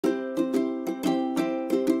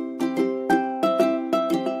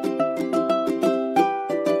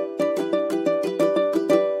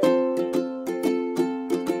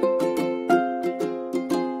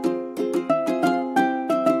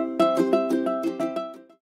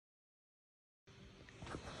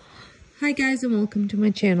Hi guys and welcome to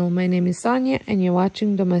my channel. My name is Sonja and you're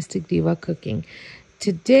watching Domestic Diva Cooking.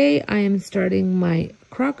 Today I am starting my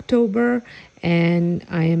Crocktober and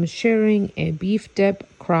I am sharing a beef dip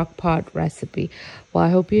crockpot recipe. Well, I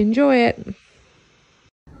hope you enjoy it.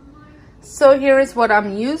 So here is what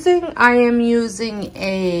I'm using. I am using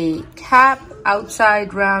a cap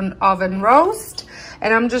outside round oven roast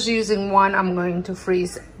and I'm just using one. I'm going to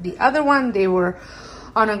freeze the other one. They were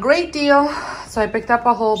on a great deal, so I picked up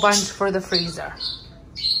a whole bunch for the freezer.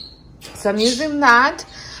 So I'm using that.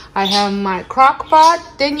 I have my crock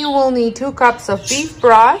pot. Then you will need 2 cups of beef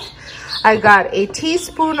broth. I got a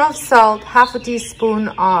teaspoon of salt, half a teaspoon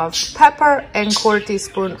of pepper, and 1/4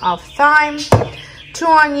 teaspoon of thyme, 2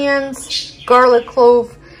 onions, garlic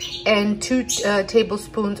clove, and 2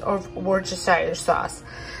 tablespoons of Worcestershire sauce.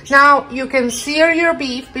 Now, you can sear your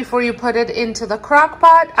beef before you put it into the crock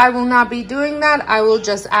pot. I will not be doing that. I will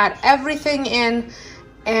just add everything in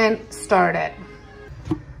and start it.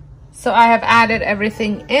 So I have added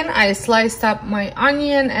everything in. I sliced up my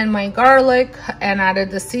onion and my garlic and added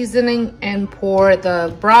the seasoning and pour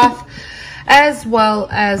the broth as well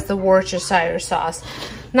as the Worcestershire sauce.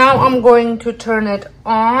 Now I'm going to turn it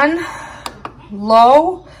on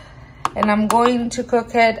low and I'm going to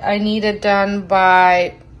cook it. I need it done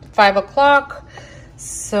by 5 o'clock,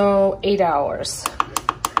 so 8 hours.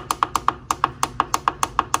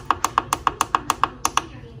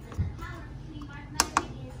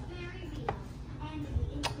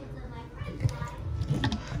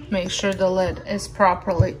 Make sure the lid is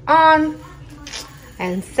properly on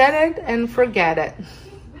and set it and forget it.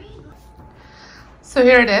 So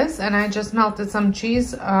here it is, and I just melted some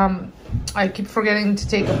cheese. I keep forgetting to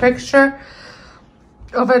take a picture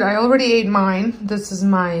of it. I already ate mine. This is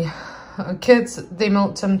my kids. They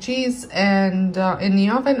melt some cheese and in the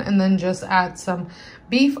oven and then just add some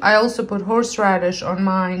beef. I also put horseradish on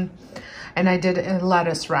mine and I did a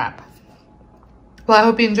lettuce wrap. Well, I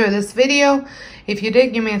hope you enjoyed this video. If you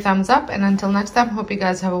did, give me a thumbs up, and until next time, hope you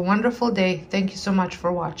guys have a wonderful day. Thank you so much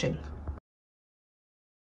for watching.